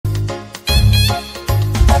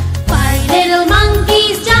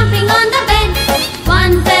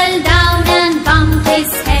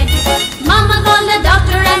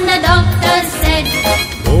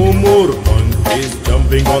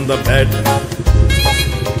on the bed.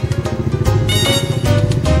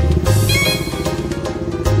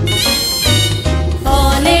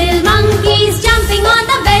 Four little monkeys jumping on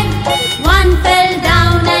the bed. One fell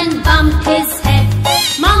down and bumped his head.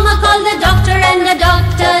 Mama called the doctor and the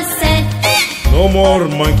doctor said, No more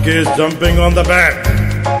monkeys jumping on the bed.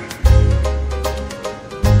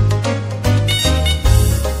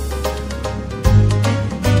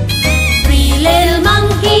 Three little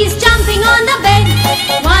monkeys jumping on the bed.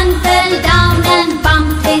 One fell down and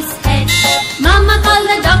bumped his head. Mama called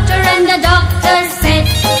the doctor and the doctor said,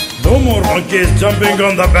 No more monkeys jumping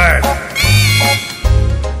on the bed.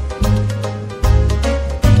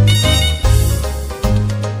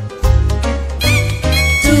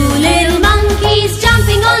 Two little monkeys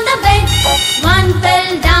jumping on the bed. One fell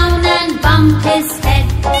down and bumped his head.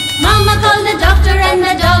 Mama called the doctor and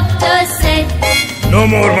the doctor said, No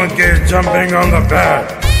more monkeys jumping on the bed.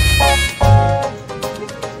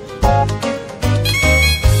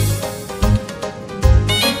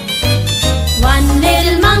 One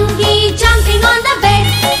little monkey jumping on the bed.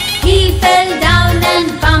 He fell down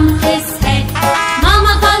and bumped his head.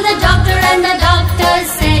 Mama called the doctor and the doctor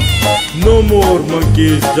said, No more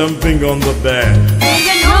monkeys jumping on the bed.